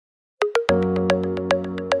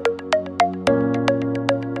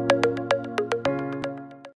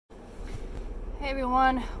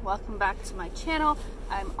everyone, welcome back to my channel.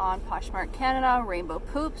 I'm on Poshmark Canada, Rainbow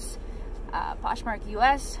Poops, Poshmark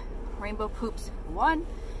US, Rainbow Poops 1,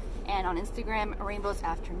 and on Instagram, Rainbows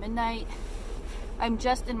After Midnight. I'm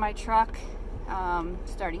just in my truck,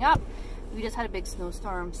 starting up. We just had a big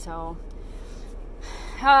snowstorm, so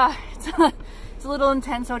it's a little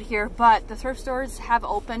intense out here, but the thrift stores have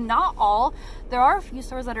opened. Not all. There are a few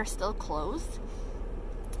stores that are still closed.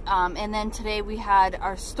 And then today we had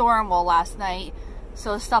our storm, well, last night,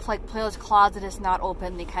 so stuff like Player's Closet is not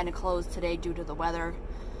open. They kind of closed today due to the weather,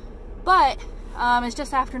 but it's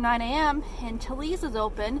just after 9 a.m. and Talise is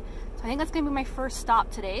open, so I think that's gonna be my first stop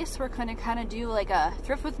today. So we're gonna kind of do like a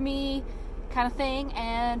thrift with me kind of thing,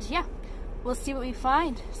 and yeah, we'll see what we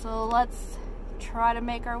find. So let's try to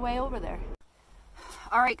make our way over there.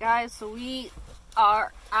 All right, guys, so we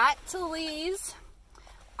are at Talise.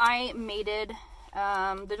 I made it.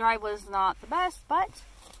 The drive was not the best, but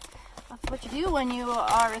that's what you do when you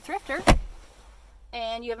are a thrifter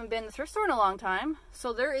and you haven't been to the thrift store in a long time.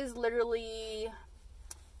 So there is literally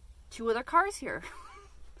 2 other cars here.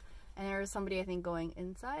 And there's somebody, I think, going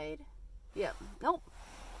inside. Yep. Nope.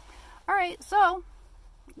 Alright, so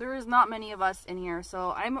there is not many of us in here.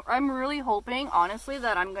 So I'm really hoping, honestly,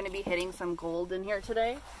 that I'm going to be hitting some gold in here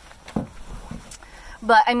today.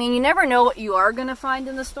 But, I mean, you never know what you are going to find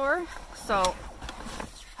in the store. So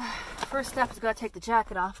first step is gotta take the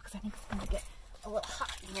jacket off because I think it's gonna get a little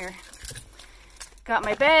hot in here. Got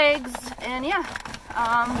my bags, and yeah,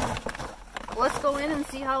 let's go in and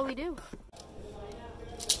see how we do.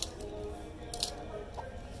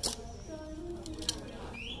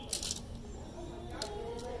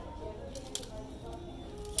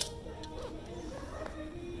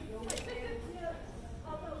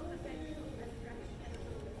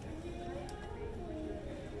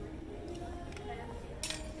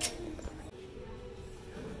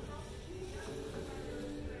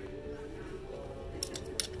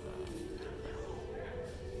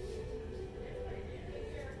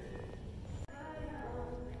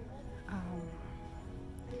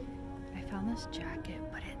 This jacket,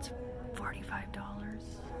 but it's $45.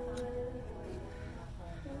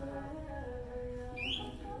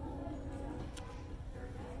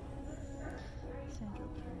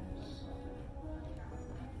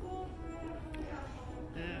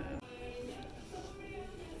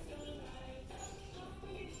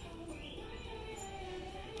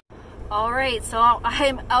 All right, so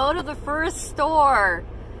I'm out of the first store.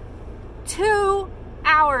 2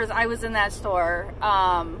 hours I was in that store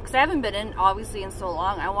because I haven't been in obviously in so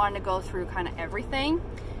long. I wanted to go through kind of everything,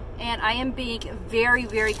 and I am being very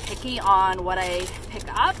picky on what I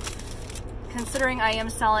pick up, considering I am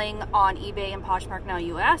selling on eBay and Poshmark Now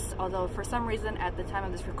US, although for some reason at the time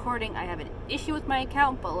of this recording I have an issue with my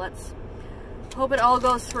account, but let's hope it all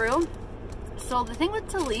goes through. So the thing with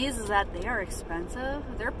Talise is that they are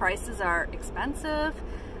expensive. Their prices are expensive.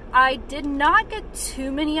 I did not get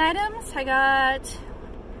too many items. I got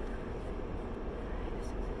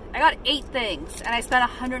 8 things, and I spent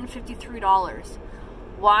 $153.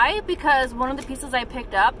 Why? Because one of the pieces I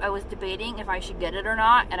picked up, I was debating if I should get it or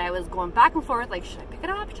not, and I was going back and forth, like, should I pick it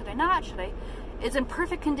up? Should I not? Should I? It's in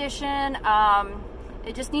perfect condition.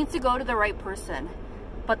 It just needs to go to the right person.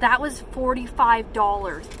 But that was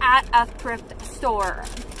 $45 at a thrift store.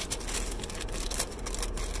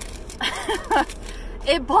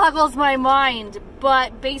 It boggles my mind,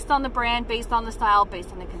 but based on the brand, based on the style,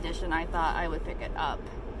 based on the condition, I thought I would pick it up.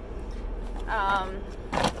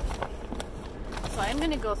 So I'm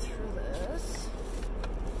going to go through this.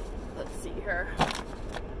 Let's see here.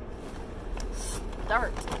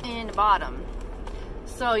 Start in the bottom.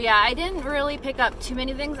 So yeah, I didn't really pick up too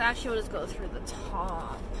many things. Actually, we'll just go through the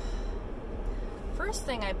top. First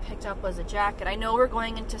thing I picked up was a jacket. I know we're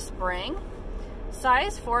going into spring.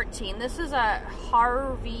 Size 14. This is a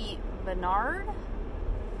Harvey Bernard.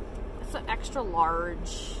 It's an extra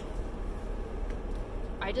large.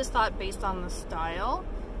 I just thought based on the style,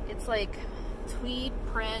 it's like tweed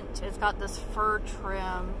print. It's got this fur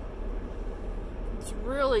trim. It's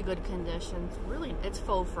really good condition. It's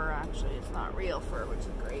faux fur actually. It's not real fur, which is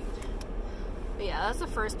great. But yeah, that's the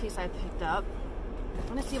first piece I picked up. I'm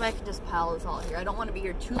gonna see if I can just pile this all here. I don't want to be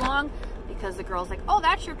here too long because the girl's like, oh,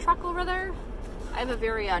 that's your truck over there. I have a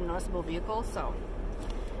very noticeable vehicle, so.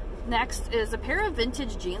 Next is a pair of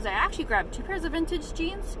vintage jeans. I actually grabbed 2 pairs of vintage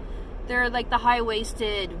jeans. They're like the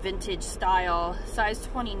high-waisted vintage style, size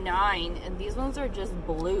 29, and these ones are just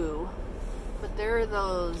blue. But they're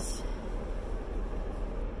those,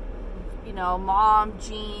 you know, mom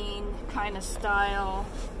jean kind of style,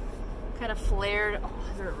 kind of flared. Oh,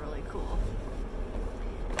 they're really cool.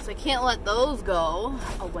 So I can't let those go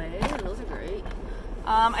away. Those are great.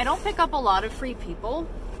 I don't pick up a lot of Free People,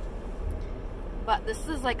 but this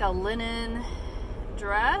is like a linen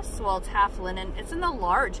dress. Well, it's half linen. It's in the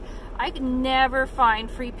large. I can never find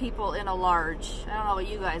Free People in a large. I don't know about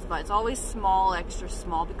you guys, but it's always small, extra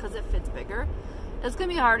small, because it fits bigger. It's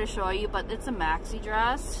gonna be hard to show you, but it's a maxi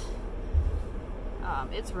dress.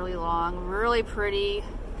 It's really long, really pretty.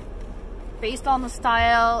 Based on the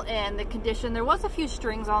style and the condition, there was a few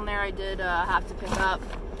strings on there I did have to pick up.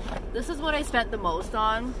 This is what I spent the most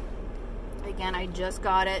on. Again, I just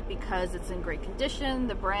got it because it's in great condition.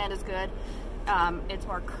 The brand is good. It's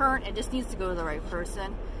more current. It just needs to go to the right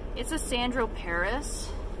person. It's a Sandro Paris.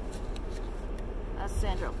 That's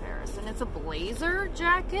Sandro Paris. And it's a blazer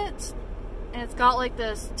jacket. And it's got like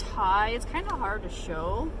this tie. It's kind of hard to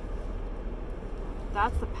show.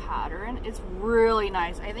 That's the pattern. It's really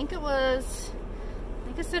nice. I think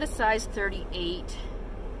it said a size 38.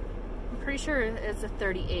 I'm pretty sure it's a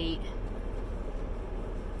 38.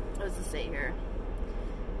 What does it say here?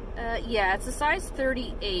 Yeah, it's a size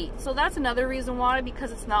 38. So that's another reason why,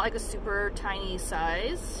 because it's not like a super tiny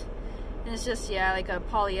size. And it's just, yeah, like a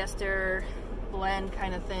polyester blend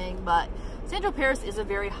kind of thing. But Sandro Paris is a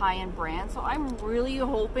very high-end brand, so I'm really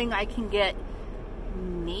hoping I can get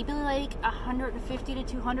maybe like 150 to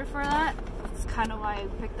 200 for that. That's kind of why I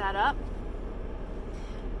picked that up.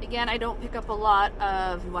 Again, I don't pick up a lot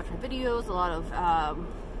of, you watch my videos, a lot of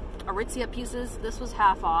Aritzia pieces. This was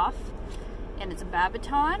half off, and it's a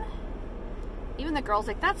Babaton. Even the girl's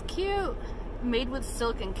like, that's cute. Made with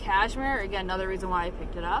silk and cashmere. Again, another reason why I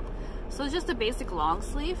picked it up. So it's just a basic long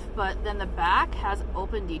sleeve, but then the back has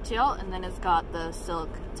open detail, and then it's got the silk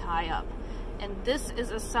tie up. And this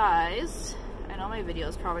is a size, I know my video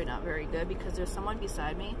is probably not very good because there's someone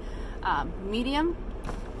beside me, medium,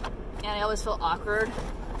 and I always feel awkward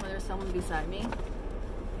when there's someone beside me.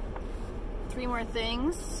 Three more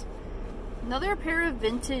things. Another pair of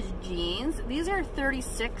vintage jeans. These are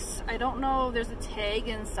 36. I don't know, there's a tag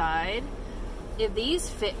inside. If these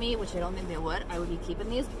fit me, which I don't think they would, I would be keeping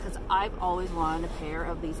these because I've always wanted a pair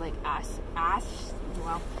of these like acid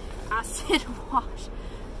wash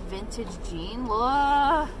vintage jean. Look,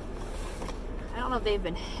 I don't know if they've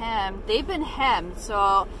been hemmed. They've been hemmed,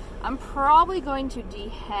 so I'm probably going to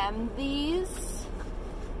de-hem these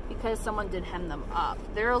because someone did hem them up.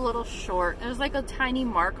 They're a little short. There's like a tiny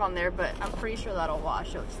mark on there, but I'm pretty sure that'll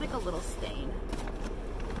wash out. Just like a little stain.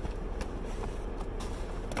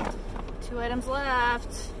 2 items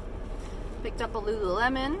left. Picked up a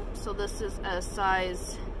Lululemon. So this is a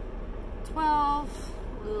size 12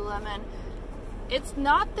 Lululemon. It's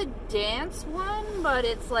not the dance one, but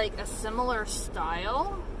it's like a similar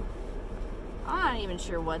style. I'm not even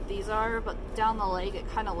sure what these are, but down the leg it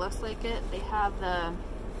kind of looks like it. They have the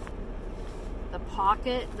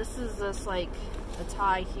pocket. This is just like the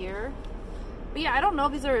tie here. But yeah, I don't know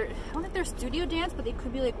if these are, I don't think they're studio dance, but they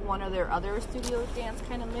could be like one of their other studio dance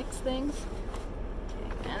kind of mix things.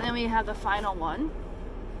 Okay. And then we have the final one.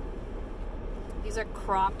 These are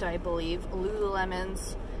cropped, I believe,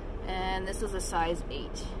 Lululemons, and this is a size 8.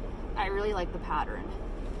 I really like the pattern.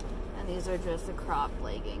 And these are just the cropped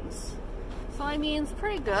leggings. So I mean, it's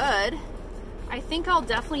pretty good. I think I'll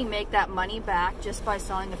definitely make that money back just by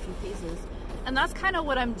selling a few pieces. And that's kind of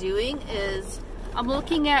what I'm doing, is I'm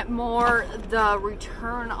looking at more the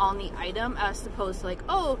return on the item as opposed to like,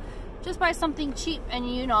 oh, just buy something cheap and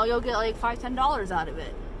you know, you'll get like $5–10 out of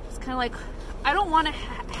it. It's kind of like, I don't want to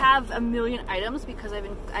have a million items because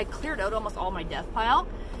I cleared out almost all my death pile,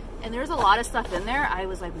 and there's a lot of stuff in there. I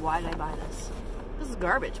was like, why did I buy this? This is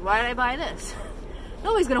garbage. Why did I buy this?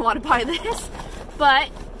 Nobody's gonna want to buy this. But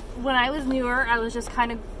when I was newer, I was just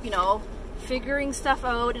kind of, you know, figuring stuff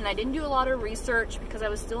out, and I didn't do a lot of research because I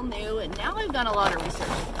was still new, and now I've done a lot of research.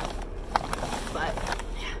 But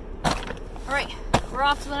yeah. All right, we're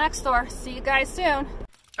off to the next store. See you guys soon.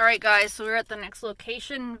 All right, guys, so we're at the next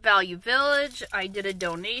location, Value Village. I did a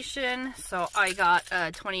donation, so I got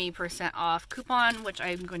a 20% off coupon, which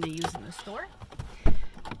I'm going to use in the store.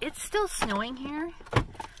 It's still snowing here,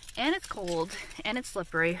 and it's cold, and it's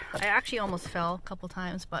slippery. I actually almost fell a couple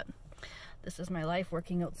times, but this is my life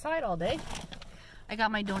working outside all day. I got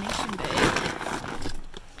my donation bag.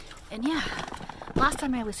 And yeah, last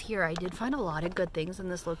time I was here, I did find a lot of good things in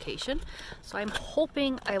this location. So I'm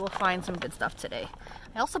hoping I will find some good stuff today.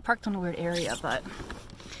 I also parked in a weird area, but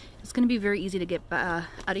it's going to be very easy to get out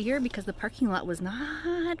of here because the parking lot was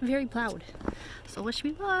not very plowed. So wish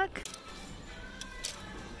me luck.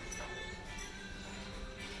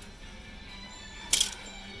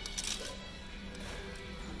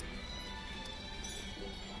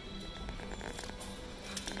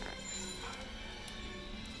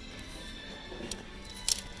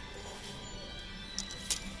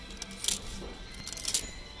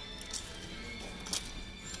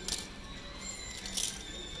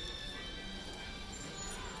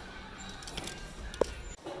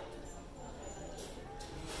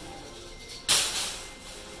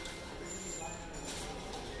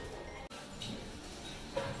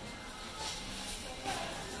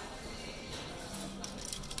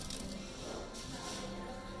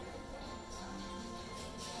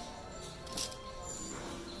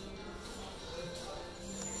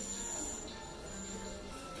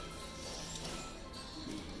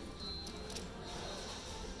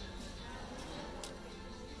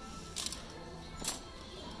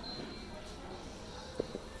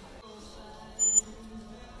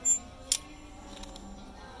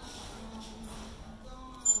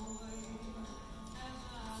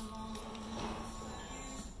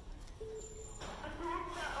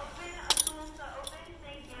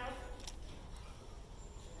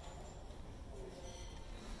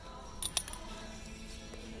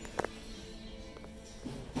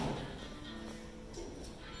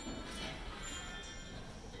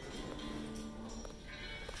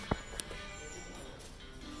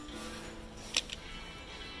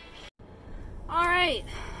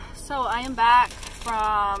 So I am back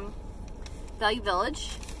from Value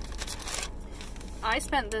Village. I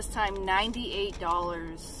spent this time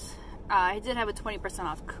 $98. I did have a 20%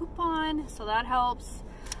 off coupon, so that helps.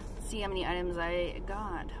 Let's see how many items I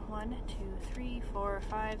got. 1, 2, 3, 4,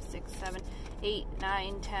 5, 6, 7, 8,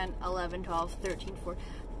 9, 10, 11, 12, 13, 14,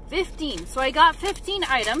 15. So I got 15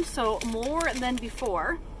 items, so more than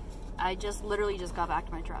before. I just literally just got back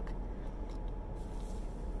to my truck.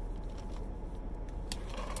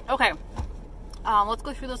 Okay, let's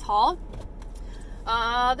go through this haul.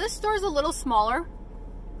 This store is a little smaller,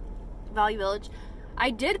 Value Village. I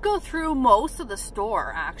did go through most of the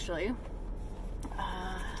store, actually.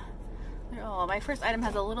 Oh, my first item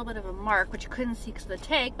has a little bit of a mark, which you couldn't see because of the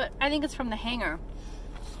tag, but I think it's from the hanger.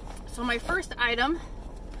 So my first item,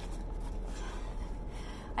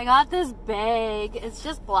 I got this bag. It's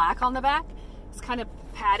just black on the back. It's kind of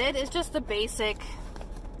padded. It's just a basic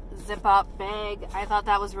zip-up bag. I thought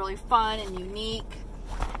that was really fun and unique,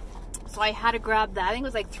 so I had to grab that. I think it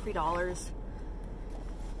was like $3.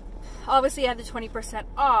 Obviously, I had the 20%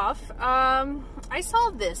 off. I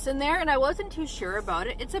saw this in there, and I wasn't too sure about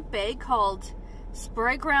it. It's a bag called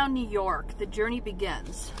Spray Ground New York. The Journey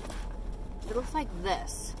Begins. It looks like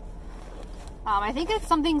this. I think it's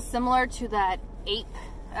something similar to that ape.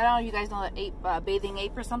 I don't know if you guys know that ape, bathing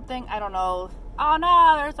ape or something. I don't know. Oh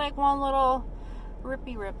no, there's like one little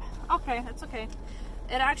rippy rip. Okay, that's okay.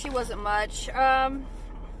 It actually wasn't much. Yeah,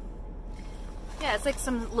 it's like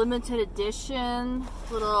some limited edition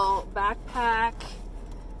little backpack.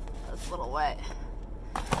 That's a little wet.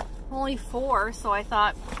 Only 4, so I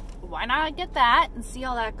thought, why not get that and see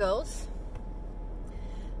how that goes?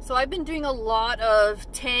 So I've been doing a lot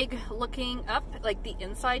of tag looking up, like the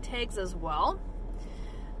inside tags as well.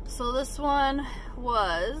 So this one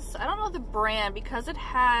was, I don't know the brand because it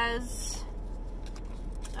has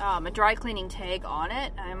a dry cleaning tag on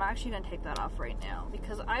it. I'm actually going to take that off right now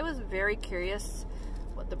because I was very curious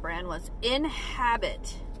what the brand was.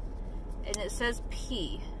 Inhabit, and it says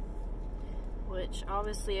P, which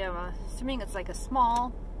obviously I'm assuming it's like a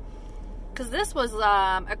small, because this was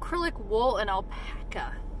acrylic wool and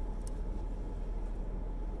alpaca,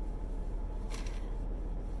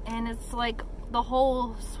 and it's like the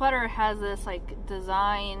whole sweater has this like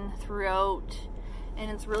design throughout. And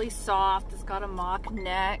it's really soft. It's got a mock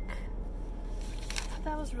neck. I thought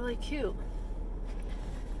that was really cute.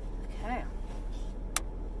 Okay.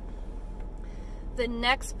 The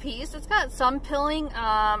next piece, it's got some pilling.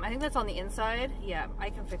 I think that's on the inside. Yeah, I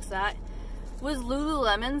can fix that. Was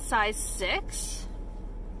Lululemon size 6.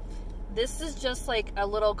 This is just like a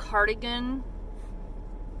little cardigan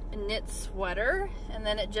knit sweater. And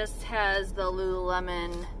then it just has the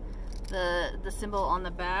Lululemon, the symbol on the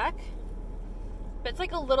back. But it's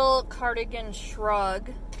like a little cardigan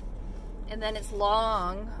shrug, and then it's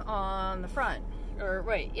long on the front. Or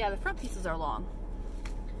wait, yeah, the front pieces are long.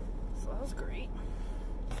 So that was great.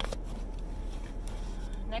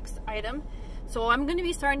 Next item. So I'm going to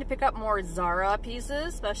be starting to pick up more Zara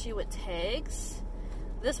pieces, especially with tags.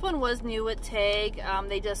 This one was new with tag.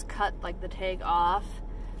 They just cut like the tag off.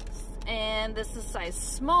 And this is size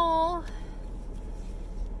small.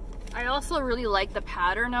 I also really like the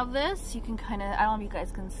pattern of this. You can kind of, I don't know if you guys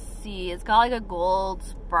can see, it's got like a gold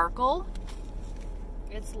sparkle.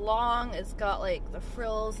 It's long, it's got like the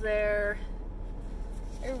frills there.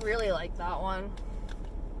 I really like that one.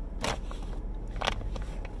 Okay.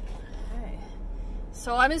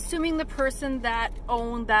 So I'm assuming the person that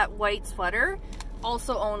owned that white sweater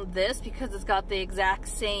also owned this because it's got the exact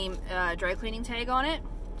same dry cleaning tag on it.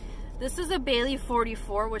 This is a Bailey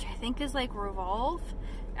 44, which I think is like Revolve.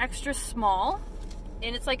 Extra small,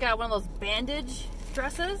 and it's like one of those bandage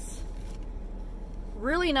dresses.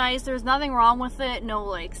 Really nice. There's nothing wrong with it. No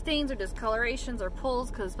like stains or discolorations or pulls,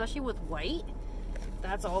 because especially with white,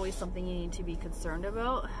 that's always something you need to be concerned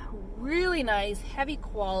about. Really nice, heavy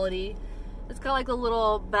quality. It's got like a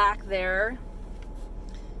little back there.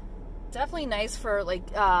 Definitely nice for like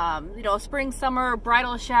you know, spring, summer,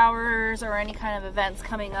 bridal showers, or any kind of events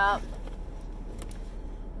coming up.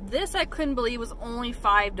 This I couldn't believe was only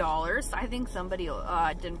 $5. I think somebody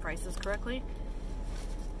didn't price this correctly.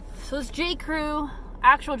 So it's J. Crew,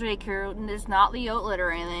 actual J. Crew, and it's not the outlet or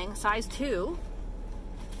anything. Size 2,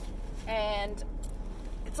 and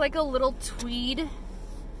it's like a little tweed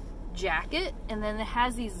jacket, and then it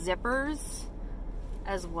has these zippers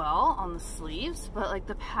as well on the sleeves. But like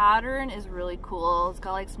the pattern is really cool. It's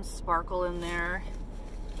got like some sparkle in there.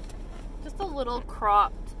 Just a little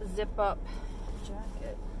cropped zip up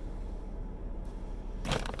jacket.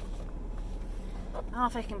 I don't know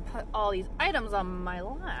if I can put all these items on my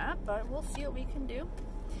lap, but we'll see what we can do.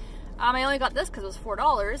 I only got this because it was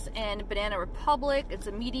 $4. And Banana Republic, it's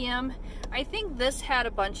a medium. I think this had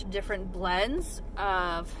a bunch of different blends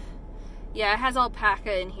of, yeah, it has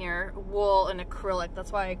alpaca in here, wool and acrylic.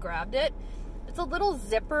 That's why I grabbed it. It's a little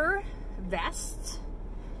zipper vest,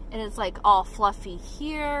 and it's like all fluffy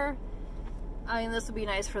here. I mean, this would be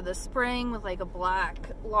nice for the spring with like a black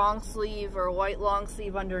long sleeve or a white long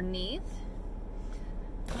sleeve underneath.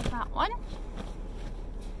 That one.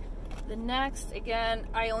 The next, again,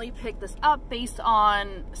 I only picked this up based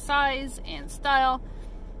on size and style.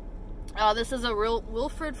 This is a real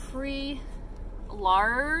Wilfred Free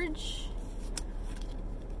large.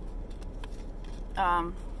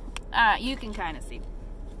 You can kind of see.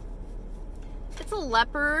 It's a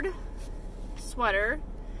leopard sweater.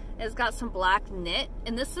 It's got some black knit,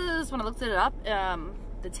 and this is, when I looked it up,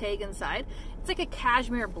 the tag inside, it's like a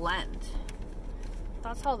cashmere blend.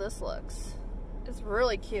 That's how this looks. It's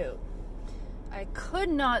really cute. I could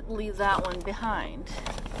not leave that one behind.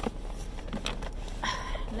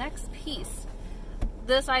 Next piece.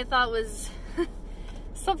 This I thought was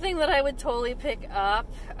something that I would totally pick up.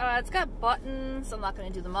 It's got buttons. I'm not going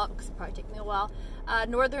to do them up because it'll probably take me a while.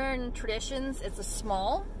 Northern Traditions. It's a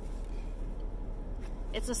small.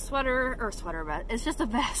 It's a sweater, or sweater vest. It's just a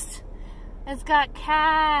vest. It's got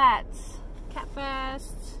cats. Cat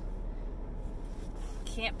vest.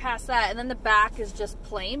 Can't pass that. And then the back is just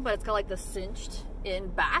plain, but it's got like the cinched in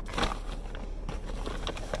back.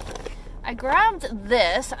 I grabbed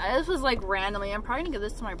this. This was like randomly. I'm probably gonna give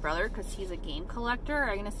this to my brother because he's a game collector.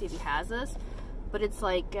 I'm gonna see if he has this. But it's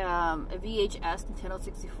like a VHS Nintendo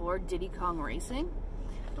 64 Diddy Kong Racing.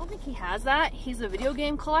 I don't think he has that. He's a video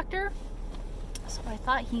game collector. So I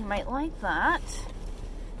thought he might like that.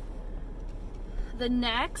 The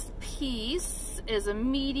next piece is a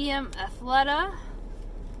medium Athleta.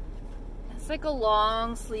 It's like a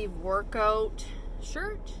long sleeve workout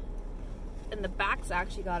shirt. And the back's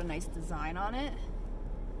actually got a nice design on it.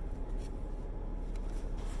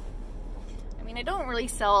 I mean, I don't really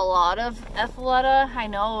sell a lot of Athleta. I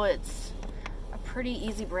know it's a pretty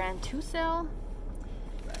easy brand to sell.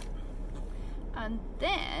 And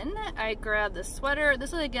then I grabbed the sweater.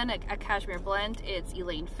 This is again a cashmere blend. It's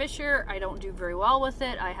Elaine Fisher. I don't do very well with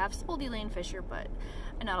it. I have sold Elaine Fisher, but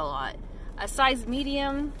not a lot. A size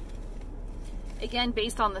medium. Again,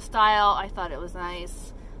 based on the style, I thought it was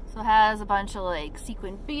nice. So it has a bunch of like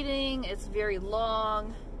sequin beading. It's very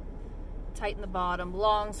long, tight in the bottom,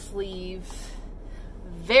 long sleeve,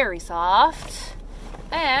 very soft.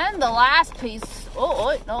 And the last piece,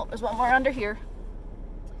 oh no, there's one more under here.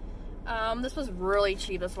 This was really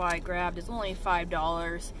cheap, that's why I grabbed it. It's only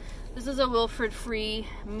 $5. This is a Wilfred Free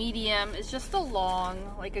medium. It's just a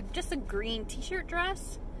long, like just a green t-shirt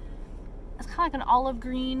dress. It's kind of like an olive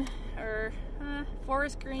green or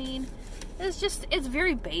forest green. It's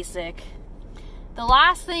very basic. The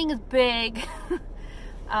last thing is big.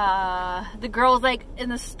 The girl was like in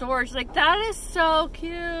the store, she's like, that is so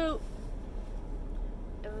cute.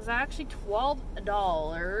 It was actually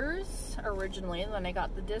 $12 originally, and then I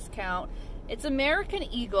got the discount. It's American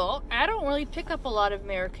Eagle. I don't really pick up a lot of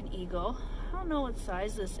American Eagle. I don't know what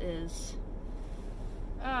size this is.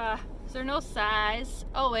 Is there no size?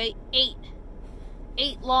 Oh wait, 8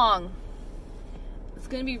 long. It's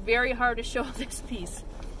gonna be very hard to show this piece.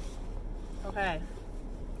 Okay.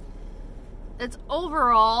 It's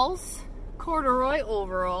overalls, corduroy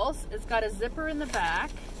overalls. It's got a zipper in the back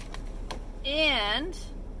and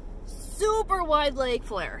super wide leg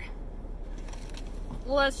flare.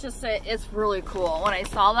 Let's just say it's really cool. When I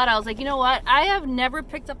saw that, I was like, you know what? I have never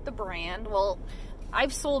picked up the brand. Well,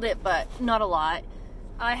 I've sold it, but not a lot.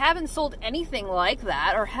 I haven't sold anything like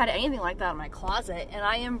that or had anything like that in my closet, and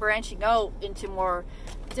I am branching out into more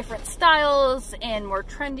different styles and more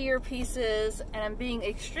trendier pieces, and I'm being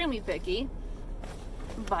extremely picky.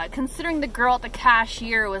 But considering the girl at the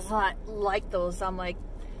cashier was not like those, I'm like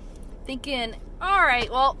thinking, all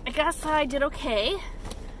right, well, I guess I did okay.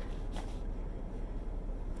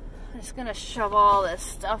 I'm just gonna shove all this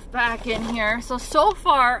stuff back in here. So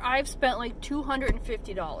far, I've spent like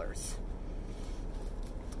 $250.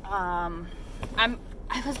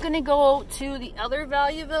 I was gonna go to the other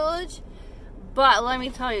Value Village, but let me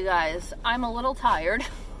tell you guys, I'm a little tired.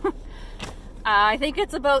 I think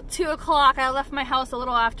it's about 2 o'clock. I left my house a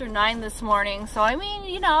little after 9 this morning. So I mean,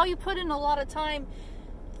 you know, you put in a lot of time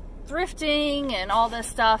thrifting and all this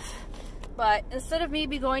stuff. But instead of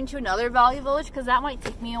maybe going to another Value Village, because that might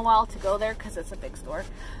take me a while to go there because it's a big store,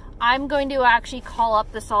 I'm going to actually call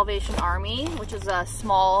up the Salvation Army, which is a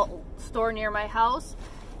small store near my house,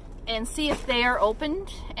 and see if they are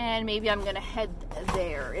opened, and maybe I'm gonna head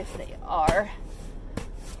there if they are.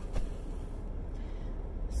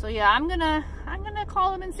 So yeah, I'm gonna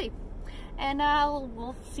call them and see, and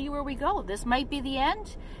we'll see where we go. This might be the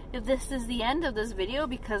end. If this is the end of this video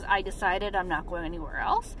because I decided I'm not going anywhere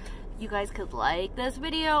else, you guys could like this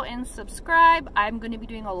video and subscribe. I'm going to be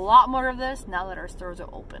doing a lot more of this now that our stores are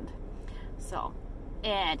opened. So,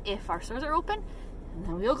 and if our stores are open,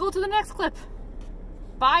 then we'll go to the next clip.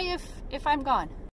 Bye if I'm gone.